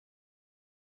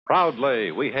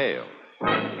Proudly we hail.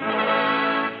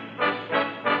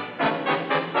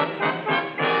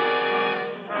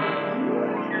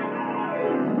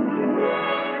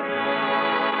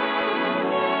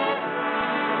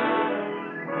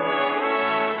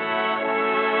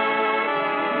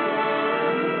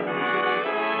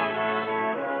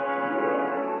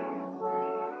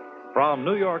 From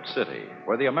New York City,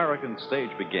 where the American stage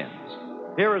begins,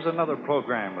 here is another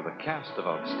program with a cast of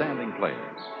outstanding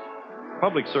players.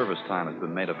 Public service time has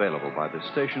been made available by this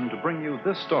station to bring you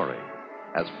this story,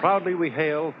 as proudly we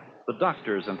hail the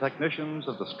doctors and technicians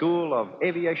of the School of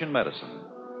Aviation Medicine.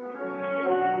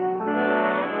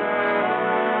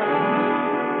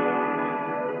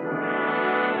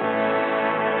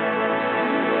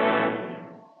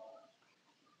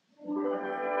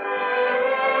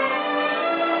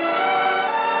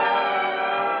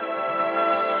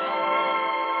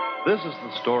 This is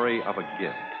the story of a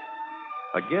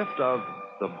gift of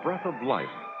the breath of life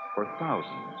for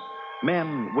thousands,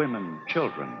 men, women,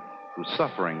 children, whose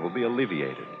suffering will be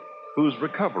alleviated, whose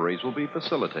recoveries will be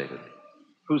facilitated,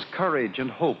 whose courage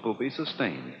and hope will be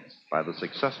sustained by the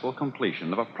successful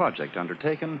completion of a project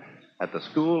undertaken at the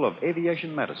School of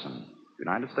Aviation Medicine,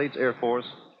 United States Air Force,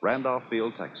 Randolph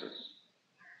Field, Texas.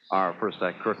 Our first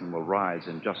act curtain will rise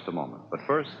in just a moment, but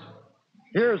first,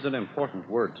 here's an important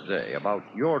word today about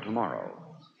your tomorrow.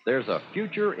 There's a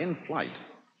future in flight.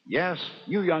 Yes,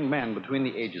 you young men between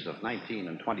the ages of 19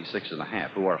 and 26 and a half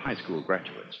who are high school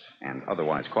graduates and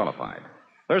otherwise qualified.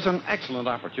 There's an excellent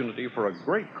opportunity for a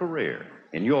great career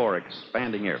in your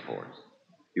expanding Air Force.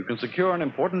 You can secure an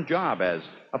important job as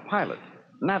a pilot,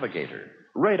 navigator,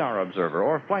 radar observer,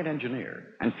 or flight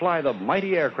engineer and fly the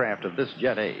mighty aircraft of this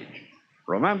jet age.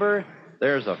 Remember,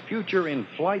 there's a future in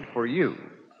flight for you.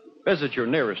 Visit your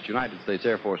nearest United States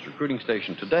Air Force recruiting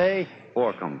station today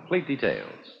for complete details.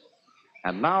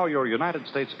 And now your United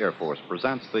States Air Force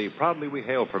presents the Proudly We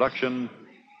Hail production,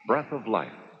 Breath of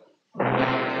Life.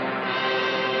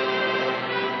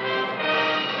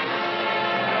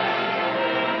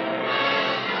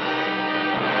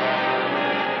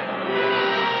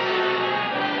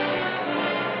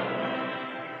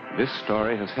 This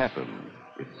story has happened.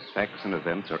 Its facts and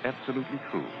events are absolutely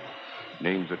true.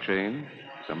 Names are changed.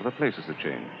 Some of the places are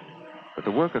changed. But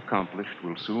the work accomplished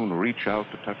will soon reach out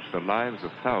to touch the lives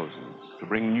of thousands, to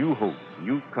bring new hope,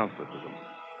 new comfort to them.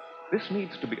 This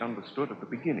needs to be understood at the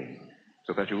beginning,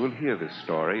 so that you will hear this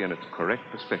story in its correct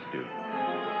perspective.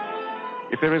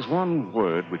 If there is one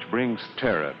word which brings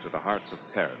terror to the hearts of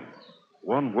parents,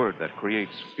 one word that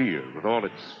creates fear with all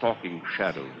its stalking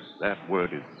shadows, that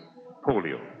word is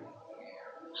polio.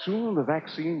 Soon the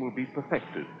vaccine will be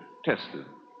perfected, tested.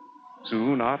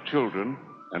 Soon our children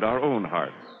and our own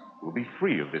hearts will be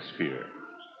free of this fear.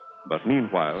 But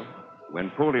meanwhile,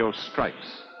 when polio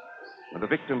strikes, when the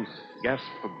victims gasp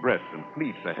for breath and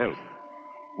plead for help,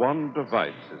 one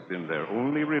device has been their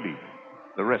only relief,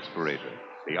 the respirator,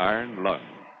 the iron lung.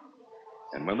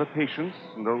 And when the patients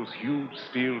in those huge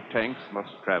steel tanks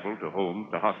must travel to homes,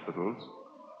 to hospitals,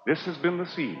 this has been the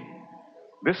scene.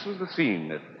 This was the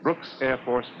scene at Brooks Air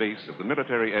Force Base of the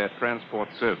Military Air Transport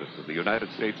Service of the United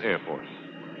States Air Force.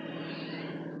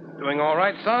 Doing all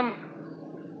right, son?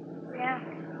 Yeah,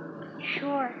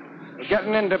 sure. We're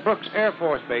getting into Brooks Air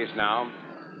Force Base now.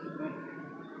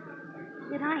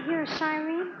 Did I hear a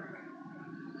siren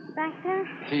back there?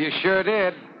 You sure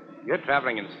did. You're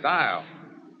traveling in style.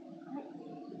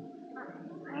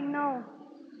 I know.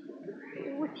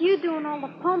 With you doing all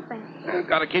the pumping.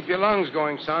 Got to keep your lungs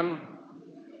going, son.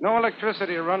 No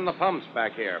electricity to run the pumps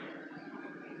back here.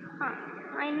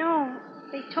 I know.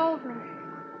 They told me.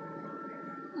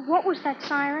 What was that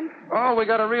siren? Oh, we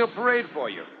got a real parade for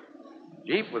you.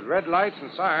 Jeep with red lights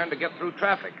and siren to get through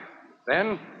traffic.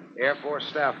 Then, Air Force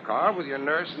staff car with your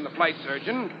nurse and the flight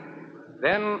surgeon.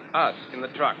 Then, us in the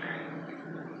truck.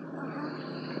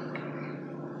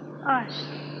 Us.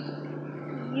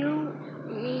 You,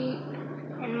 me,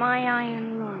 and my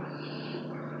iron lung.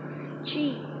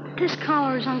 Gee, this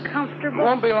collar is uncomfortable.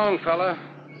 Won't be long, fella.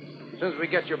 As soon as we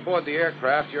get you aboard the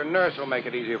aircraft, your nurse will make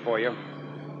it easier for you.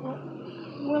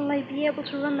 Will they be able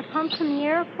to run the pumps in the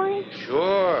airplane?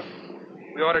 Sure.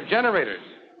 We ordered generators.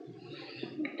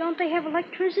 Don't they have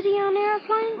electricity on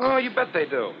airplanes? Oh, you bet they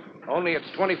do. Only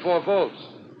it's 24 volts.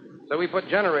 So we put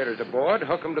generators aboard,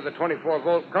 hook them to the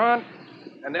 24-volt current,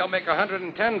 and they'll make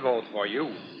 110 volts for you.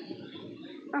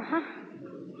 Uh-huh.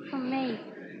 For me.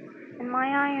 And my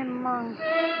iron lung.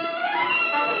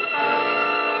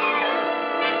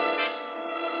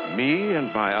 Me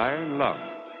and my iron lung.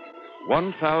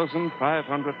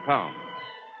 1,500 pounds.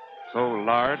 So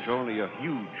large, only a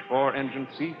huge 4-engine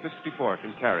C-54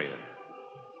 can carry it.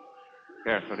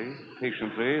 Carefully,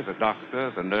 patiently, the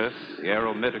doctor, the nurse, the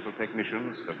aeromedical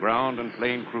technicians, the ground and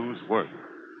plane crews work.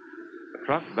 The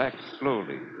truck backs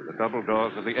slowly to the double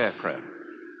doors of the aircraft.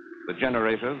 The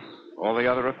generators, all the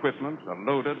other equipment are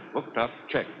loaded, hooked up,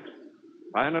 checked.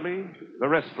 Finally, the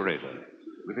respirator,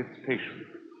 with its patient,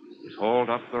 is hauled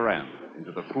up the ramp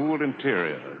into the cool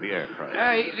interior of the aircraft.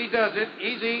 Yeah, easy does it.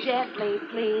 Easy. Gently,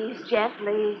 please,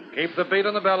 gently. Keep the beat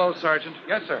on the bellows, Sergeant.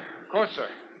 Yes, sir. Of course, sir.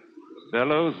 The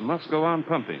bellows must go on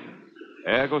pumping.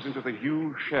 Air goes into the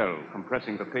huge shell,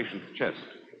 compressing the patient's chest.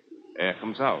 Air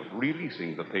comes out,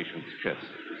 releasing the patient's chest.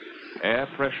 Air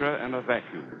pressure and a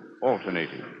vacuum,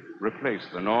 alternating, replace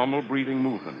the normal breathing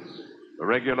movements, the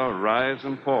regular rise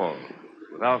and fall,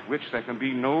 without which there can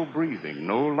be no breathing,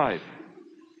 no life.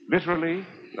 Literally,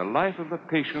 the life of the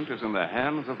patient is in the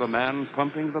hands of the man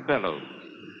pumping the bellows,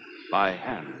 by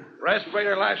hand.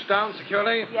 Respirator lashed down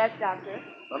securely. Yes, Doctor.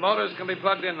 The motors can be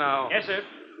plugged in now. Yes, sir.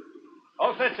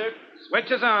 All set, sir. Switch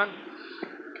is on.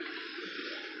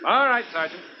 All right,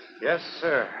 Sergeant. Yes,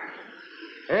 sir.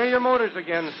 Here are your motors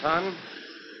again, son.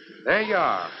 There you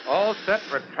are, all set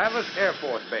for Travis Air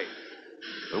Force Base.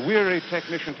 The weary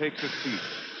technician takes his seat,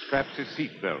 straps his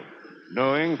seatbelt,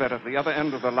 knowing that at the other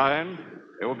end of the line,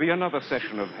 there will be another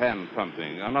session of hand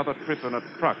pumping, another trip in a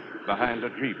truck behind a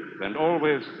jeep, and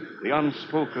always the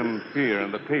unspoken fear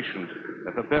in the patient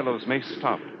that the bellows may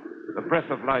stop, the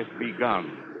breath of life be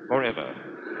gone forever.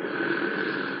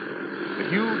 The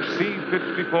huge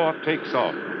C-54 takes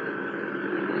off.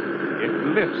 It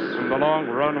lifts from the long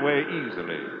runway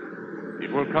easily.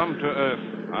 It will come to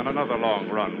Earth on another long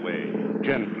runway,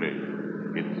 gently,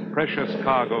 its precious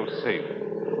cargo safe.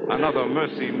 Another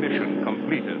Mercy mission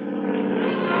completed.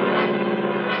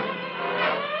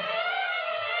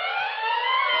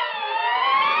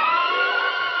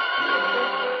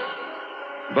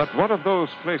 But what of those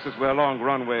places where long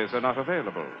runways are not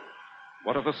available?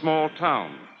 What of the small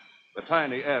towns, the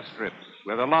tiny airstrips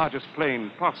where the largest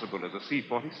plane possible is a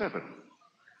C-47?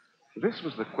 This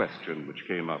was the question which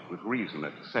came up with reason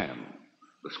at SAM,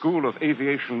 the School of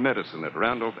Aviation Medicine at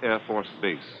Randolph Air Force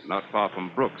Base, not far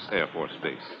from Brooks Air Force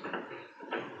Base.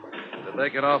 Did they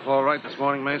get off all right this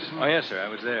morning, Mason? Oh, yes, sir. I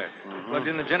was there. Plugged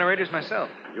in the generators myself.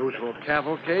 Usual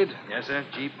cavalcade? Yes, sir.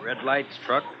 Jeep, red lights,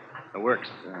 truck, the works.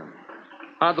 Yeah.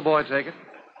 How'd the boy take it?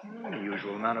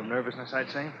 Usual amount of nervousness, I'd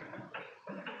say.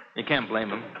 You can't blame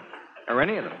him. Or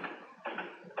any of them.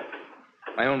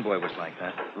 My own boy was like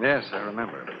that. Yes, I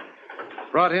remember.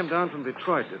 Brought him down from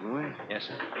Detroit, didn't we? Yes,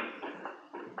 sir.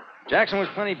 Jackson was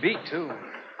plenty beat, too.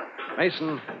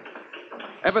 Mason,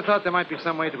 ever thought there might be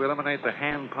some way to eliminate the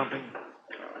hand pumping?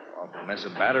 Awful mess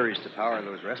of batteries to power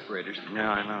those respirators. Yeah,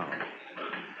 I know.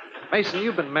 Mason,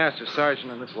 you've been master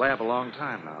sergeant in this lab a long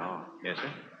time now. Yes,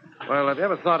 sir. Well, have you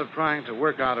ever thought of trying to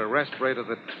work out a respirator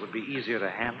that would be easier to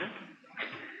handle?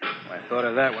 Well, I thought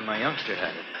of that when my youngster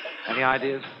had it. Any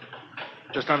ideas?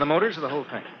 Just on the motors or the whole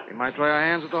thing? We might try our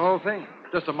hands with the whole thing.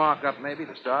 Just a mock-up, maybe,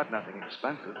 to start. Nothing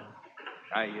expensive.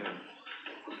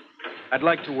 I'd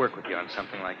like to work with you on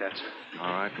something like that, sir.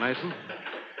 All right, Mason.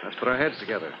 Let's put our heads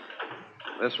together.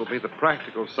 This will be the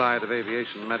practical side of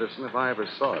aviation medicine if I ever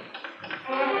saw it.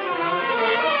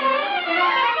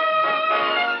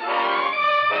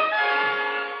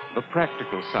 The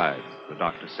practical side, the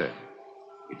doctor said.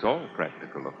 It's all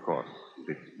practical, of course.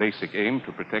 Its basic aim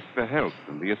to protect the health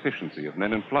and the efficiency of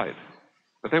men in flight.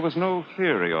 But there was no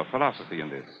theory or philosophy in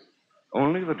this.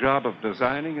 Only the job of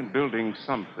designing and building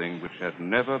something which had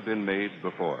never been made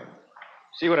before.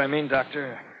 See what I mean,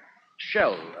 Doctor?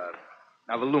 Shell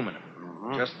of aluminum.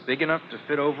 Mm-hmm. Just big enough to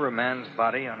fit over a man's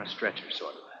body on a stretcher,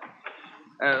 sort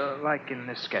of. Like in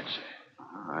this sketch, sir.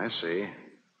 I see.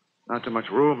 Not too much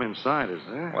room inside, is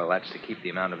there? Well, that's to keep the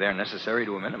amount of air necessary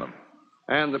to a minimum.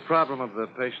 And the problem of the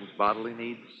patient's bodily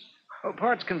needs? Oh,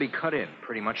 parts can be cut in,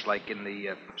 pretty much like in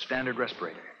the standard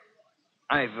respirator.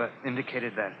 I've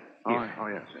indicated that here. Oh,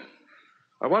 yes.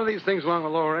 What are these things along the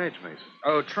lower edge, Mason?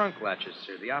 Oh, trunk latches,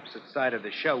 sir. The opposite side of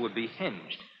the shell would be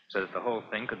hinged so that the whole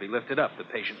thing could be lifted up, the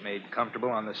patient made comfortable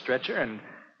on the stretcher, and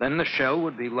then the shell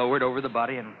would be lowered over the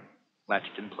body and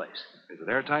latched in place. Is it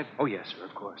airtight? Oh, yes, sir,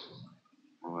 of course.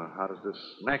 Well, how does this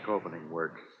neck opening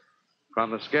work?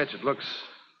 From the sketch, it looks,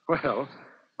 well,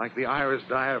 like the iris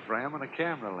diaphragm on a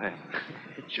camera lens.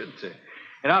 It should, sir.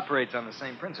 It operates on the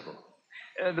same principle.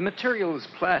 The material is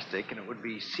plastic, and it would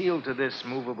be sealed to this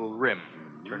movable rim.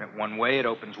 Turn it one way, it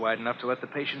opens wide enough to let the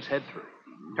patient's head through.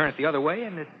 Turn it the other way,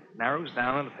 and it narrows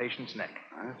down on the patient's neck.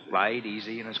 Light,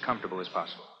 easy, and as comfortable as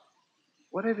possible.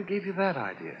 Whatever gave you that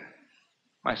idea?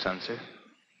 My son, sir.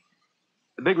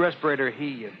 The big respirator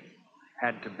he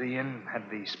had to be in had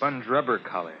the sponge rubber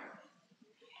collar.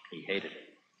 He hated it.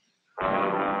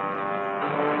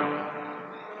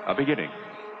 A beginning.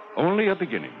 Only a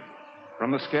beginning.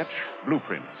 From the sketch,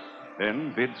 blueprints.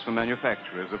 Then bids from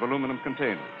manufacturers of aluminum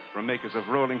containers, from makers of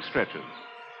rolling stretchers.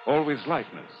 Always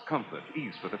lightness, comfort,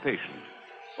 ease for the patient.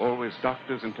 Always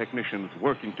doctors and technicians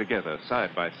working together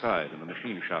side by side in the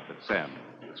machine shop at SAM,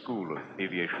 the School of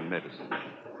Aviation Medicine.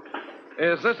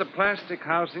 Is this a plastic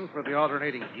housing for the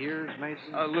alternating gears,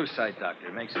 Mason? A lucite,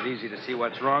 Doctor. Makes it easy to see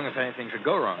what's wrong if anything should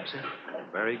go wrong, sir.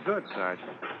 Very good, Sergeant.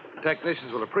 The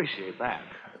technicians will appreciate that.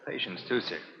 The patients, too,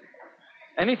 sir.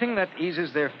 Anything that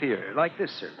eases their fear. Like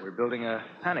this, sir. We're building a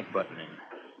panic button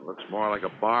in. Looks more like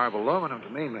a bar of aluminum to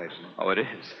me, Mason. Oh, it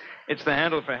is. It's the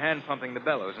handle for hand pumping the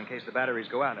bellows in case the batteries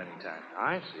go out any time.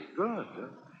 I see. Good.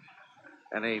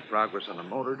 Any progress on the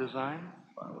motor design?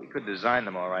 Well, we could design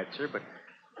them all right, sir, but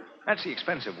that's the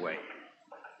expensive way.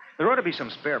 There ought to be some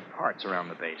spare parts around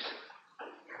the base.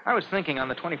 I was thinking on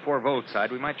the 24-volt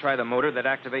side, we might try the motor that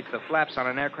activates the flaps on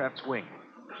an aircraft's wing.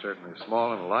 Certainly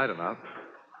small and light enough.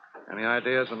 Any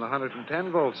ideas on the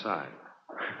 110-volt side?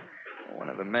 One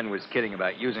of the men was kidding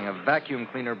about using a vacuum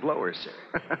cleaner blower,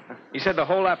 sir. He said the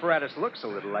whole apparatus looks a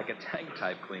little like a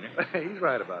tank-type cleaner. He's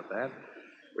right about that.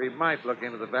 We might look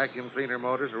into the vacuum cleaner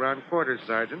motors around quarters,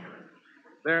 Sergeant.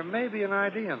 There may be an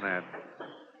idea in that.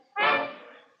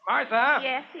 Martha?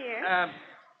 Yes, dear.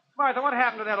 Martha, what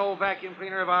happened to that old vacuum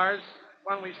cleaner of ours?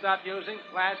 One we stopped using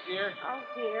last year? Oh,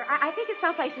 dear. I think it's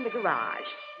someplace in the garage.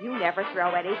 You never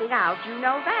throw anything out. You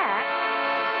know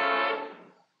that.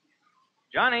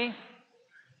 Johnny,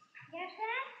 Yes,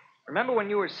 Dad? remember when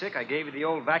you were sick, I gave you the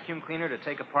old vacuum cleaner to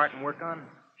take apart and work on?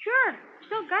 Sure.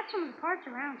 Still got some of the parts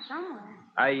around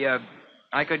somewhere.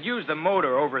 I could use the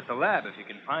motor over at the lab if you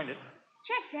can find it.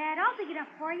 Check, Dad. I'll pick it up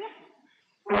for you.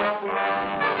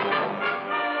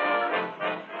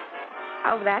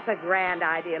 Oh, that's a grand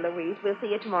idea, Louise. We'll see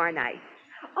you tomorrow night.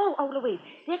 Oh, Louise,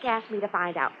 Dick asked me to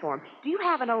find out for him. Do you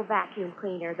have an old vacuum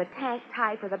cleaner, the tank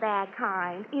type or the bad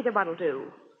kind? Either one will do.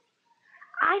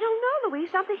 I don't know, Louise.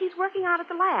 Something he's working on at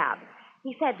the lab.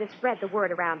 He said to spread the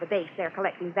word around the base they're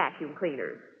collecting vacuum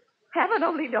cleaners. Heaven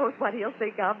only knows what he'll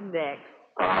think of next.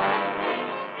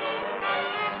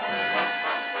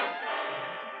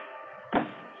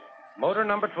 Motor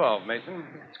number 12, Mason.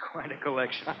 It's quite a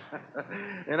collection.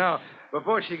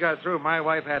 Before she got through, my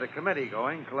wife had a committee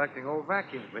going collecting old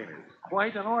vacuum cleaners.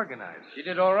 Quite unorganized. She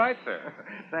did all right, sir.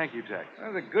 Thank you, Jack.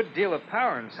 There's a good deal of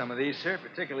power in some of these, sir,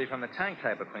 particularly from the tank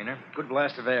type of cleaner. Good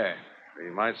blast of air.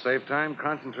 You might save time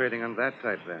concentrating on that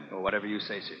type then. Well, whatever you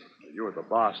say, sir. You're the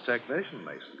boss technician,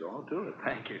 Mason. Go on to it.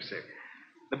 Thank you, sir.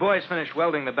 The boys finished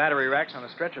welding the battery racks on the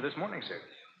stretcher this morning, sir.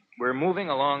 We're moving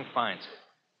along fine, sir.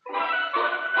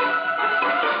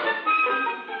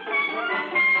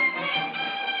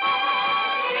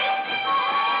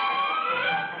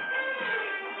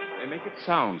 They make it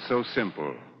sound so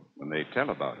simple when they tell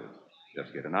about it.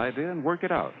 Just get an idea and work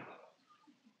it out.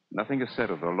 Nothing is said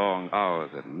of the long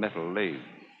hours at metal lathes,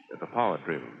 at the power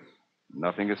drills.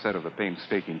 Nothing is said of the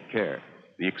painstaking care,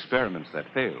 the experiments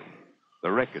that failed,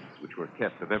 the records which were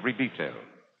kept of every detail.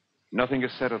 Nothing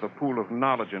is said of the pool of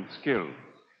knowledge and skill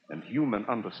and human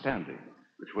understanding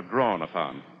which were drawn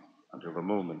upon until the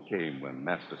moment came when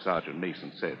Master Sergeant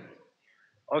Mason said,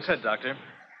 All set, Doctor.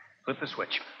 Flip the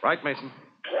switch. Right, Mason.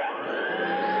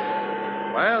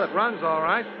 Well, it runs all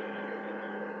right.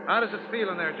 How does it feel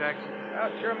in there, Jackson? Well,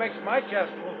 it sure makes my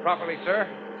chest move properly, sir.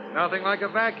 Nothing like a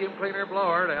vacuum cleaner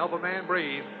blower to help a man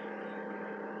breathe.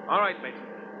 All right, Mason.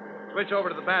 Switch over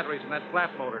to the batteries in that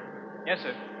flap motor. Yes,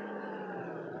 sir.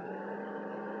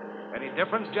 Any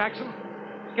difference, Jackson?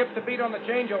 Skipped a beat on the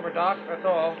changeover, Doc. That's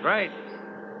all. Great.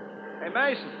 Hey,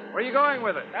 Mason, where are you going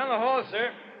with it? Down the hall,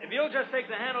 sir. If you'll just take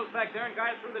the handles back there and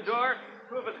guide it through the door,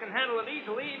 two of us can handle it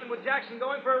easily, even with Jackson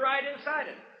going for a ride inside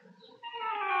it.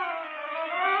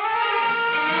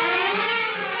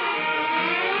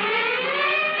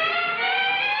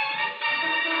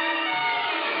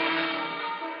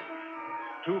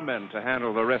 Two men to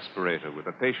handle the respirator with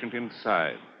the patient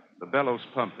inside, the bellows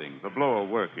pumping, the blower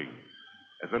working,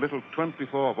 as a little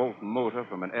 24-volt motor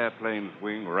from an airplane's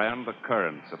wing ran the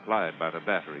current supplied by the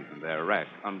batteries in their rack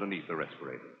underneath the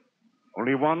respirator.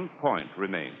 Only one point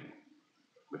remained.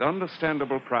 With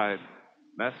understandable pride,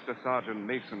 Master Sergeant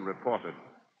Mason reported,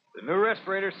 The new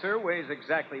respirator, sir, weighs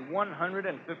exactly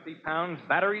 150 pounds,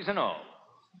 batteries and all.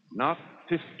 not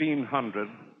 1,500,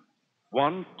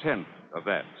 1/10 of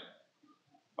that.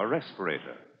 A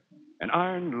respirator, an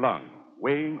iron lung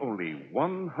weighing only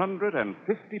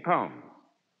 150 pounds,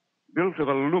 built of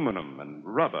aluminum and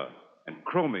rubber and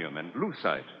chromium and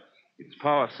lucite, its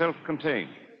power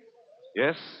self-contained.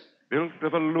 Yes, built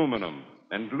of aluminum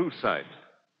and lucite,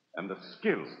 and the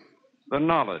skill, the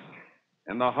knowledge,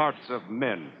 in the hearts of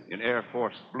men in Air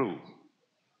Force blue.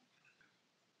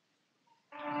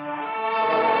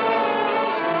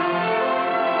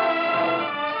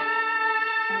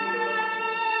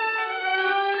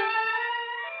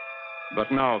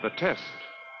 But now the test,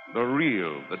 the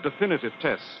real, the definitive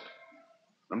test.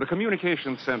 From the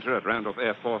communications center at Randolph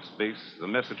Air Force Base, the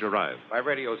message arrived. By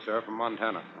radio, sir, from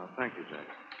Montana. Oh, thank you, Jack.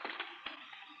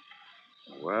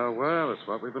 Well, it's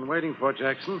what we've been waiting for,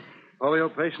 Jackson. Polio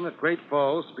patient at Great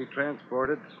Falls to be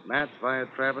transported, Mats via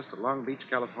Travis to Long Beach,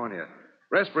 California.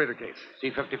 Respirator case.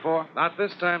 C-54? Not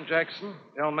this time, Jackson.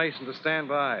 Tell Mason to stand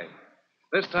by.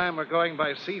 This time we're going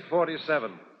by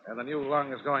C-47, and the new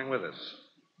lung is going with us.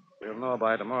 We'll know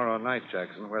by tomorrow night,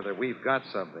 Jackson, whether we've got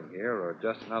something here or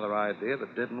just another idea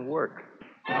that didn't work.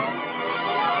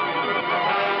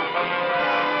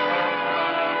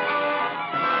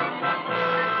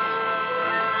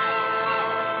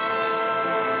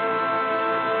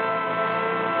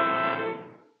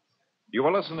 You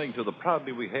are listening to the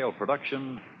Proudly We Hail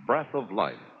production, Breath of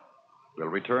Life. We'll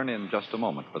return in just a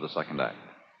moment for the second act.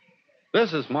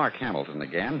 This is Mark Hamilton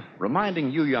again,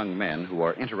 reminding you young men who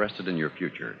are interested in your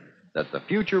future that the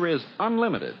future is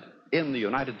unlimited in the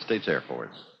United States Air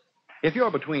Force. If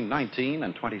you're between 19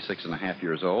 and 26 and a half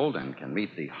years old and can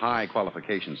meet the high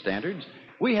qualification standards,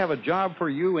 we have a job for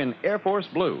you in Air Force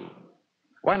Blue.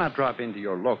 Why not drop into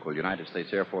your local United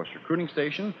States Air Force recruiting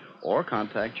station or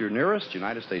contact your nearest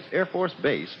United States Air Force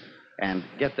base and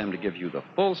get them to give you the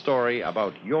full story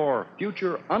about your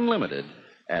future unlimited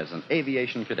as an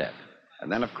aviation cadet. And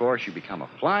then, of course, you become a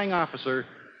flying officer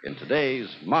in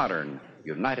today's modern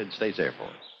United States Air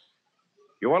Force.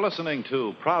 You are listening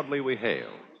to Proudly We Hail.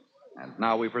 And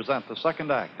now we present the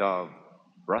second act of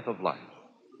Breath of Life.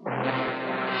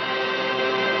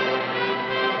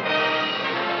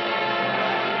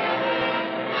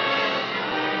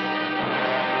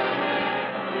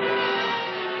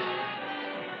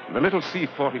 The little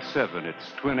C-47,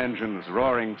 its twin engines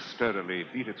roaring sturdily,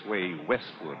 beat its way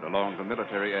westward along the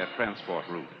military air transport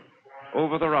route,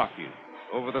 over the Rockies,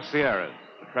 over the Sierras,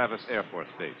 to Travis Air Force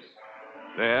Base.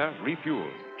 There,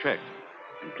 refueled, checked,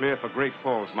 and clear for Great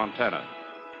Falls, Montana.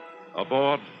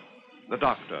 Aboard, the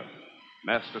doctor,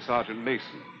 Master Sergeant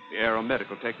Mason, the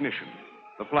aeromedical technician,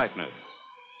 the flight nurse,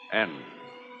 and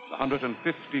the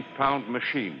 150-pound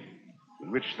machine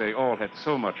in which they all had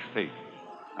so much faith,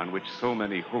 on which so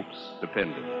many hopes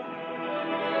depended.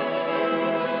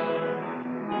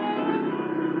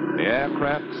 The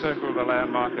aircraft circled the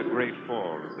landmark at Great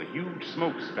Falls, the huge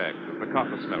smokestack of the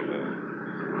copper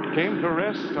smelter. It came to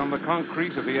rest on the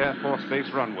concrete of the Air Force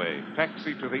Base runway,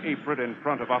 taxied to the apron in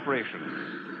front of operations.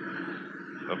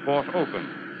 The port opened.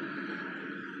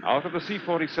 Out of the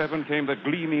C-47 came the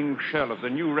gleaming shell of the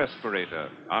new respirator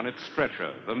on its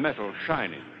stretcher, the metal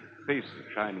shining, faces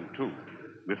shining too,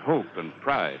 with hope and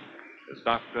pride, as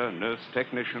doctor, nurse,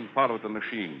 technician followed the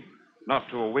machine, not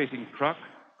to a waiting truck,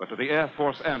 but to the Air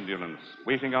Force ambulance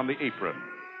waiting on the apron.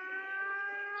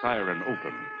 Siren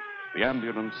opened. The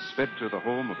ambulance sped to the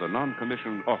home of the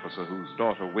non-commissioned officer whose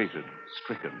daughter waited,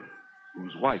 stricken,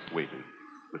 whose wife waited,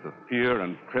 with the fear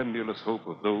and tremulous hope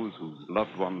of those whose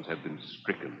loved ones had been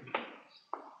stricken.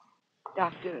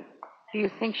 Doctor, do you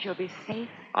think she'll be safe?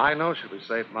 I know she'll be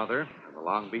safe, Mother, and the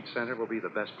Long Beach Center will be the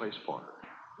best place for her.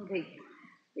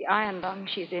 The iron lung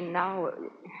she's in now,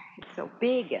 it's so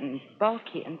big and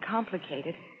bulky and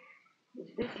complicated.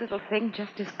 Is this little thing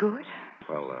just as good?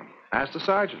 Well, ask the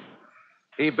sergeant.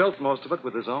 He built most of it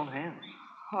with his own hands.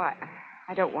 Oh,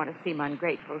 I don't want to seem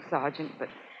ungrateful, Sergeant, but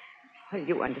well,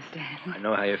 you understand. I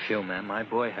know how you feel, ma'am. My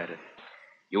boy had it.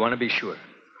 You want to be sure?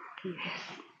 Yes.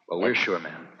 Well, we're sure,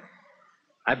 ma'am.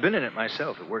 I've been in it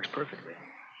myself. It works perfectly.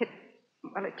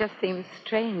 It just seems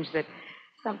strange that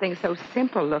something so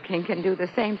simple looking can do the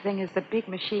same thing as the big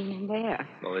machine in there.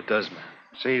 Well, it does, ma'am.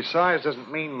 See, size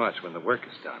doesn't mean much when the work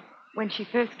is done. When she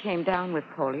first came down with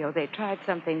polio, they tried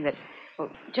something that,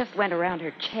 just went around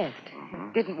her chest. Mm-hmm.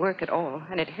 It didn't work at all,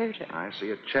 and it hurt her. I see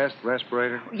a chest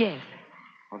respirator. Yes.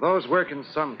 Well, those work in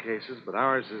some cases, but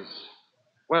ours is,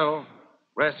 well,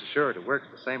 rest assured it works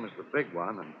the same as the big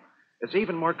one, and it's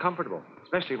even more comfortable,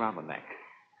 especially around the neck.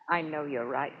 I know you're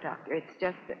right, Doctor. It's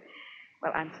just that,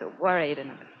 well, I'm so worried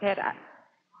and upset.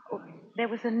 There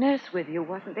was a nurse with you,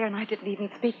 wasn't there? And I didn't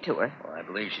even speak to her. Well, I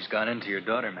believe she's gone into your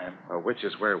daughter, ma'am. Well, which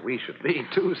is where we should be,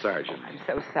 too, Sergeant. I'm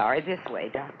so sorry. This way,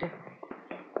 Doctor.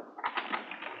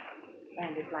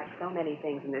 And it's like so many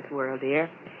things in this world, dear.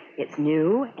 It's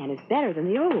new, and it's better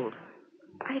than the old.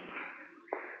 I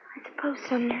suppose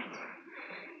so, nurse.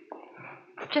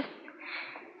 It's just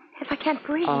if I can't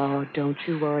breathe. Oh, don't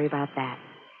you worry about that.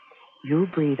 You'll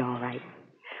breathe all right.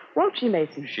 Won't she,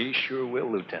 Mason? She sure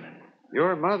will, Lieutenant.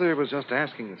 Your mother was just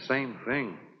asking the same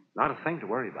thing. Not a thing to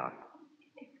worry about.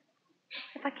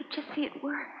 If I could just see it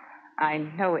work. I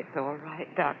know it's all right,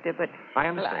 Doctor, but... I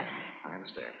understand. I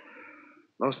understand.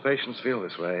 Most patients feel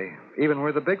this way, even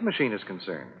where the big machine is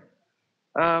concerned.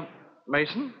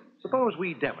 Mason, suppose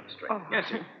we demonstrate. Oh. Yes,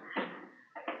 sir.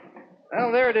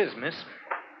 Well, there it is, miss.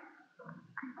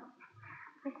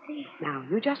 Let's see. Now,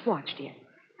 you just watch, dear.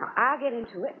 Now, I'll get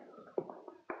into it.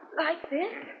 Like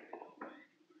this.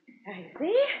 I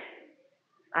see.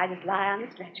 I just lie on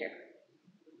the stretcher.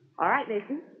 All right,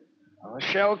 Mason. Well, the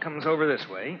shell comes over this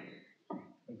way.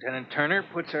 Lieutenant Turner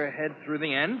puts her head through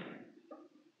the end.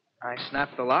 I snap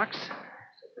the locks,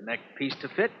 set the neck piece to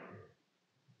fit,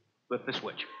 flip the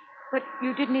switch. But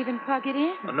you didn't even plug it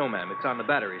in. Oh, no, ma'am. It's on the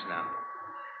batteries now.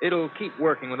 It'll keep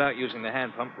working without using the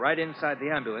hand pump right inside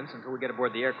the ambulance until we get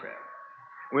aboard the aircraft.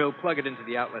 We'll plug it into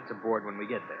the outlets aboard when we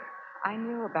get there. I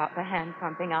knew about the hand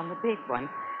pumping on the big one.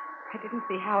 I didn't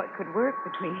see how it could work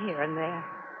between here and there.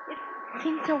 It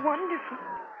seems so wonderful.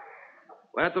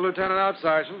 Let the lieutenant out,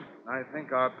 Sergeant. I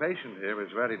think our patient here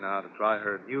is ready now to try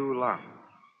her new lung.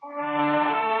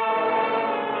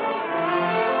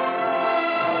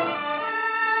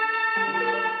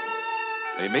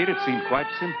 They made it seem quite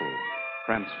simple,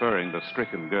 transferring the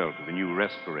stricken girl to the new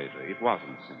respirator. It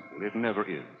wasn't simple. It never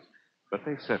is. But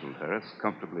they settled her as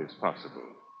comfortably as possible.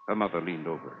 Her mother leaned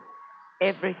over.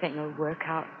 Everything will work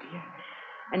out, dear.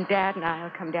 And Dad and I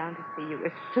will come down to see you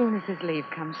as soon as his leave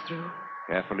comes through.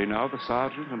 Carefully now, the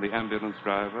sergeant and the ambulance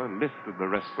driver lifted the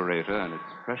respirator and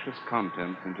its precious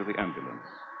contents into the ambulance.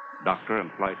 Doctor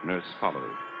and flight nurse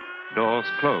followed. Doors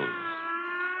closed.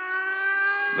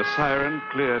 The siren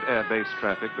cleared airbase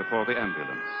traffic before the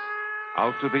ambulance.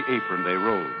 Out to the apron they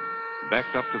rolled,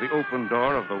 backed up to the open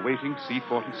door of the waiting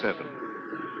C-47.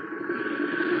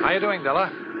 How you doing,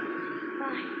 Della?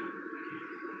 Fine.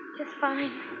 Just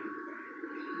fine.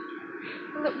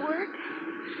 Will it work?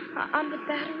 On the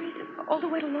batteries all the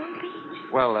way to Long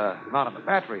Beach? Well, not on the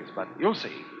batteries, but you'll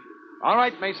see. All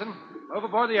right, Mason. Move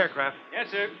aboard the aircraft.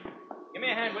 Yes, sir. Give me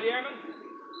a hand, will you, Airman?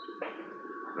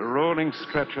 The rolling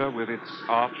stretcher with its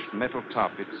arched metal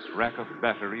top, its rack of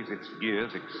batteries, its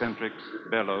gears, eccentrics,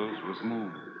 bellows, was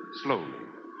moved slowly,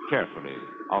 carefully,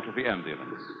 out of the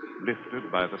ambulance,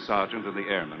 lifted by the sergeant and the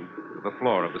airman to the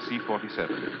floor of the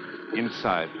C-47.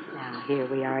 Inside. Now, here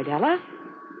we are, Della.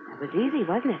 That was easy,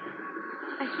 wasn't it?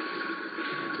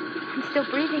 I'm still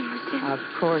breathing, Lieutenant.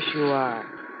 Of course you are.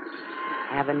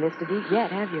 Haven't missed a beat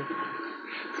yet, have you?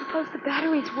 Suppose the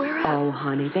batteries wear out. Oh,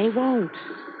 honey, they won't.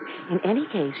 In any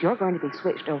case, you're going to be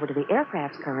switched over to the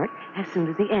aircraft's current as soon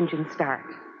as the engines start.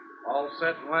 All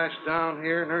set and lashed down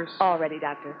here, nurse? All ready,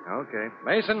 Doctor. Okay.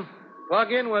 Mason,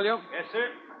 plug in, will you? Yes, sir.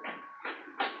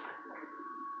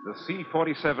 The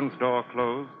C-47's door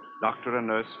closed. Doctor and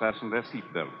nurse fastened their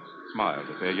seatbelts, smiled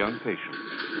at their young patient.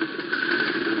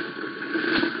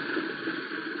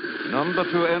 Number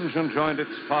 2 engine joined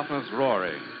its partners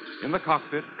roaring. In the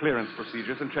cockpit, clearance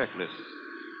procedures and checklists.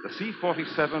 The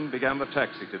C-47 began the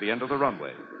taxi to the end of the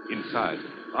runway. Inside.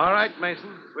 All right,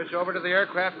 Mason. Switch over to the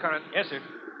aircraft current. Yes, sir.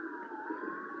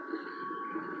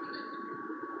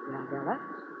 Now, Della,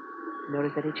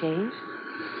 notice any change?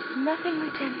 Nothing,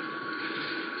 Lieutenant.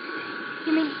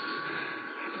 You mean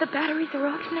the batteries are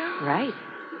off now? Right.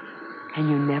 And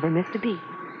you never missed a beat.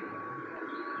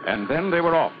 And then they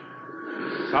were off.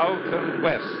 South and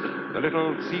west, the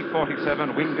little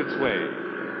C-47 winged its way.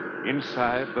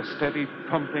 Inside, the steady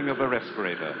pumping of the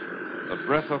respirator. The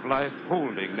breath of life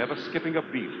holding, never skipping a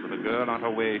beat for the girl on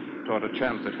her way toward a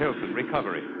chance at health and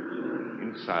recovery.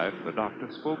 Inside, the doctor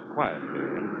spoke quietly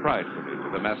and pridefully to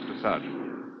the master sergeant.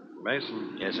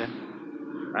 Mason. Yes, sir.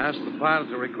 Ask the pilot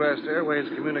to request Airways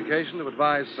Communication to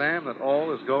advise Sam that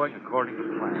all is going according to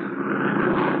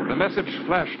plan. The message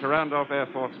flashed to Randolph Air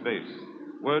Force Base.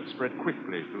 Word spread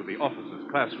quickly through the offices,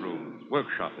 classrooms,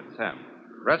 workshop at Sam.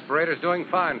 Respirator's doing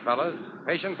fine, fellas.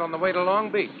 Patient's on the way to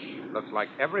Long Beach. Looks like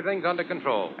everything's under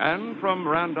control. And from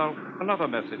Randolph, another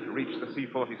message reached the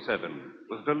C-47,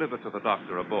 was delivered to the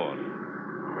doctor aboard.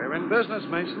 We're in business,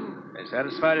 Mason. Are you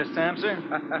satisfied as Sam, sir?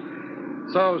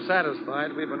 So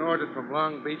satisfied, we've been ordered from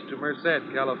Long Beach to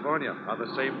Merced, California, on the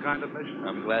same kind of mission.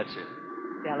 I'm glad, sir.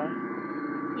 Della,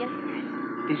 Yes,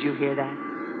 sir. did you hear that?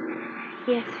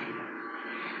 Yes.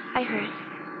 I heard.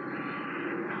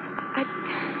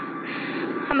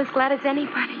 I'm as glad as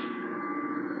anybody.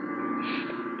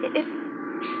 If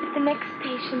the next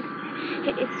patient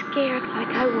is scared like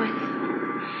I was,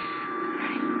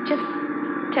 just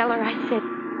tell her I said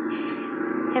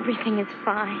everything is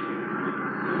fine.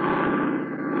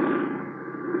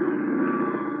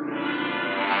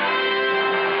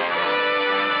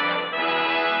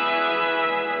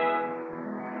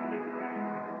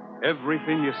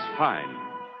 Everything is fine.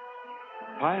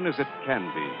 Fine as it can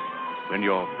be when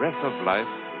your breath of life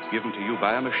is given to you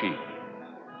by a machine.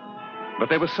 But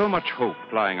there was so much hope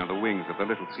flying on the wings of the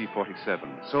little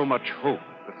C-47, so much hope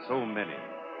for so many.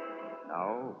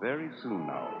 Now, very soon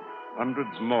now, hundreds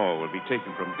more will be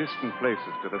taken from distant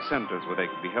places to the centers where they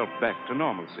can be helped back to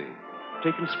normalcy,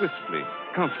 taken swiftly,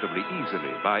 comfortably,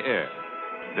 easily by air.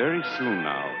 Very soon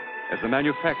now, as the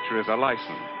manufacturers are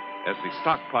licensed, as the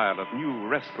stockpile of new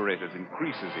respirators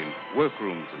increases in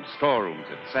workrooms and storerooms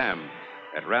at SAM,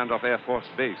 at Randolph Air Force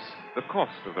Base, the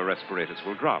cost of the respirators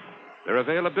will drop. Their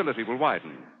availability will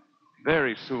widen.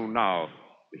 Very soon now,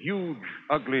 the huge,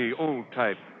 ugly, old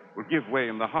type will give way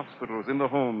in the hospitals, in the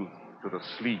homes, to the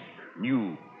sleek,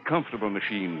 new, comfortable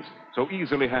machines so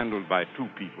easily handled by two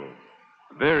people.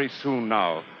 Very soon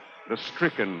now, the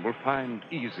stricken will find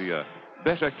easier,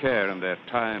 better care in their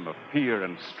time of fear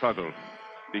and struggle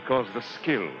because the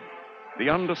skill, the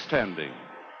understanding,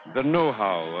 the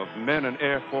know-how of men in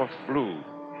Air Force Blue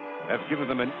have given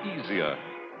them an easier,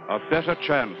 a better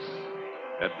chance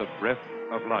at the breath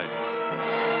of life.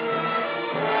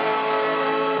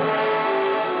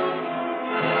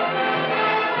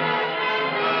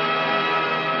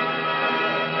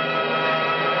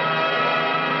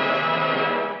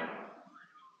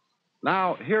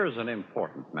 Now, here's an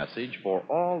important message for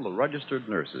all the registered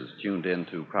nurses tuned in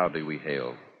to Proudly We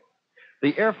Hail.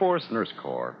 The Air Force Nurse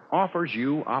Corps offers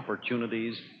you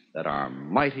opportunities that are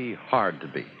mighty hard to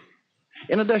beat.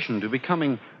 In addition to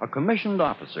becoming a commissioned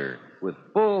officer with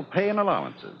full pay and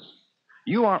allowances,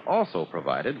 you are also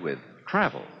provided with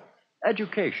travel,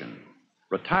 education,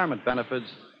 retirement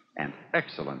benefits, and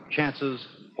excellent chances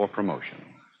for promotion.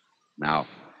 Now,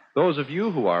 those of you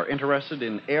who are interested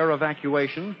in air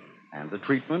evacuation and the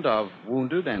treatment of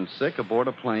wounded and sick aboard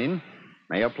a plane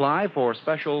may apply for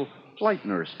special flight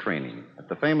nurse training at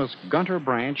the famous Gunter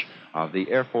branch of the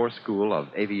Air Force School of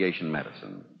Aviation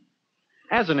Medicine.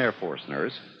 As an Air Force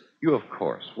nurse, you, of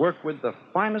course, work with the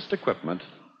finest equipment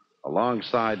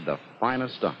alongside the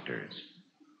finest doctors.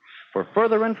 For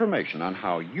further information on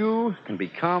how you can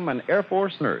become an Air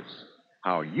Force nurse,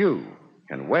 how you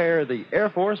can wear the Air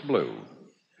Force blue,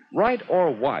 write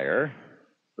or wire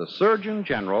the Surgeon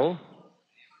General,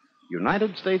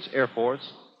 United States Air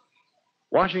Force,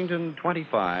 Washington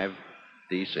 25,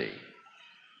 D.C.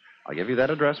 I'll give you that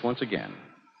address once again.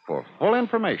 For full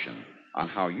information on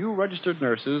how you registered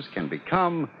nurses can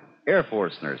become Air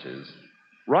Force nurses,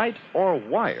 write or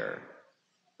wire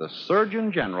the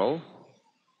Surgeon General,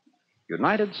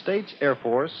 United States Air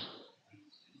Force,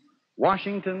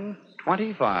 Washington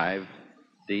 25,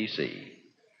 D.C.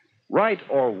 Write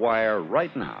or wire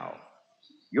right now.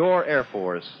 Your Air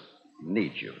Force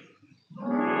needs you.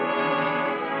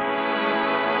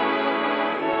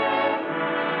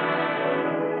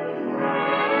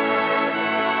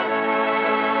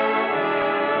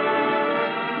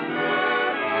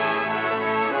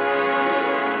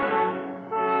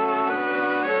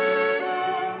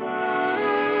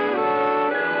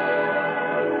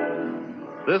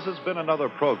 This has been another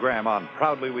program on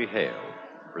Proudly We Hail,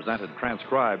 presented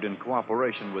transcribed in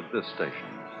cooperation with this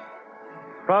station.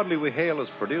 Proudly We Hail is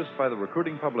produced by the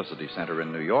Recruiting Publicity Center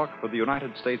in New York for the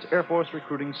United States Air Force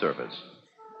Recruiting Service.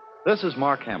 This is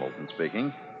Mark Hamilton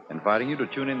speaking, inviting you to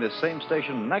tune in this same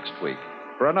station next week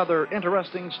for another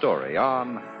interesting story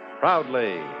on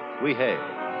Proudly We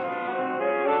Hail.